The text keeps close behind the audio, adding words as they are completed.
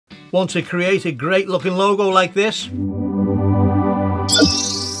Want to create a great looking logo like this?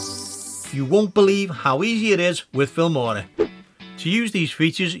 You won't believe how easy it is with Filmora. To use these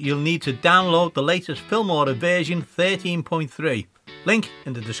features, you'll need to download the latest Filmora version 13.3. Link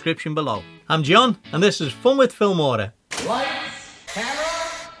in the description below. I'm John, and this is Fun with Filmora. Lights,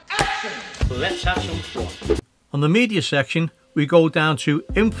 camera, action! Let's have some fun. On the media section, we go down to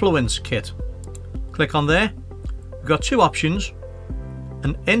Influence Kit. Click on there. We've got two options,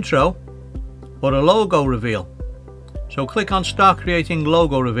 an intro or a logo reveal. So click on Start Creating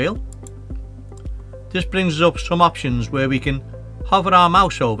Logo Reveal. This brings up some options where we can hover our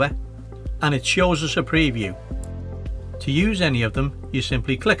mouse over and it shows us a preview. To use any of them, you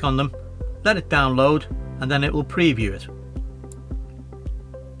simply click on them, let it download, and then it will preview it.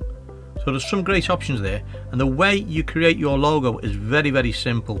 So there's some great options there, and the way you create your logo is very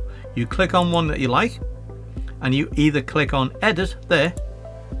simple. You click on one that you like and you either click on Edit there,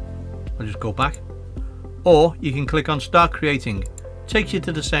 I'll just go back, or you can click on Start Creating. Takes you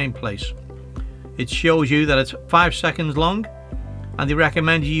to the same place. It shows you that it's 5 seconds long, and they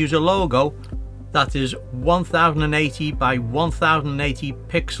recommend you use a logo that is 1080 by 1080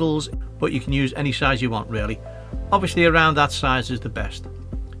 pixels, but you can use any size you want really. Obviously around that size is the best.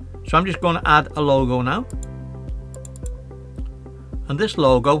 So I'm just going to add a logo now, and this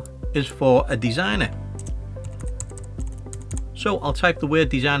logo is for a designer. So I'll type the word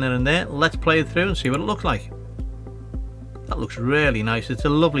designer in there. Let's play it through and see what it looks like. That looks really nice. It's a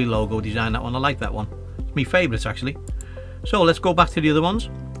lovely logo design, that one. I like that one. It's my favourite actually. So let's go back to the other ones.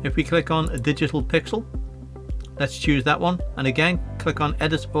 If we click on a digital pixel, let's choose that one, and again click on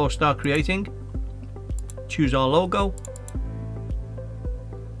Edit or Start Creating, choose our logo,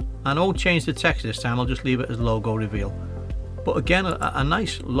 and I won't change the text this time, I'll just leave it as logo reveal. But again, a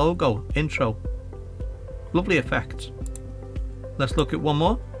nice logo intro, lovely effects. Let's look at one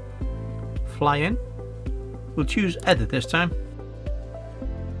more. Fly in, we'll choose Edit this time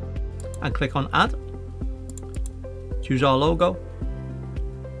and click on Add, choose our logo,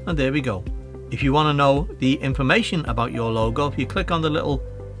 and there we go. If you want to know the information about your logo, if you click on the little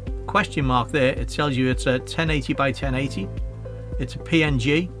question mark there, it tells you it's a 1080 by 1080, it's a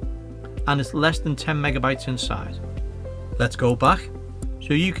PNG, and it's less than 10 megabytes in size. Let's go back.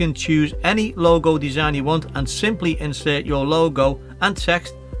 So you can choose any logo design you want and simply insert your logo and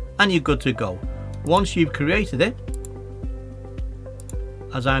text, and you're good to go. Once you've created it,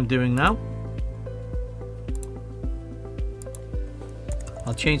 as I'm doing now,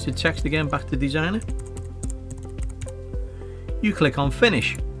 I'll change the text again back to designer. You click on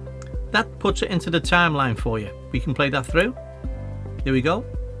finish. That puts it into the timeline for you. We can play that through. There we go.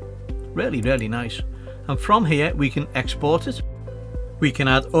 Really nice. And from here we can export it. We can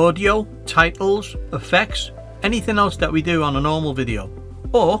add audio, titles, effects, anything else that we do on a normal video.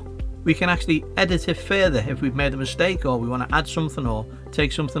 Or we can actually edit it further if we've made a mistake or we want to add something or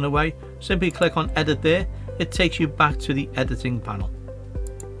take something away. Simply click on edit there. It takes you back to the editing panel.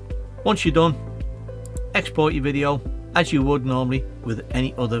 Once you're done, export your video as you would normally with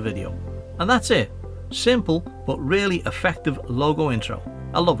any other video. And that's it. Simple but really effective logo intro.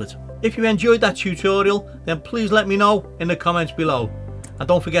 I love it. If you enjoyed that tutorial, then please let me know in the comments below. And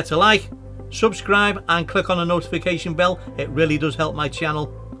don't forget to like, subscribe and click on the notification bell. It really does help my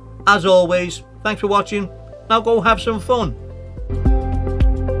channel. As always, thanks for watching. Now go have some fun.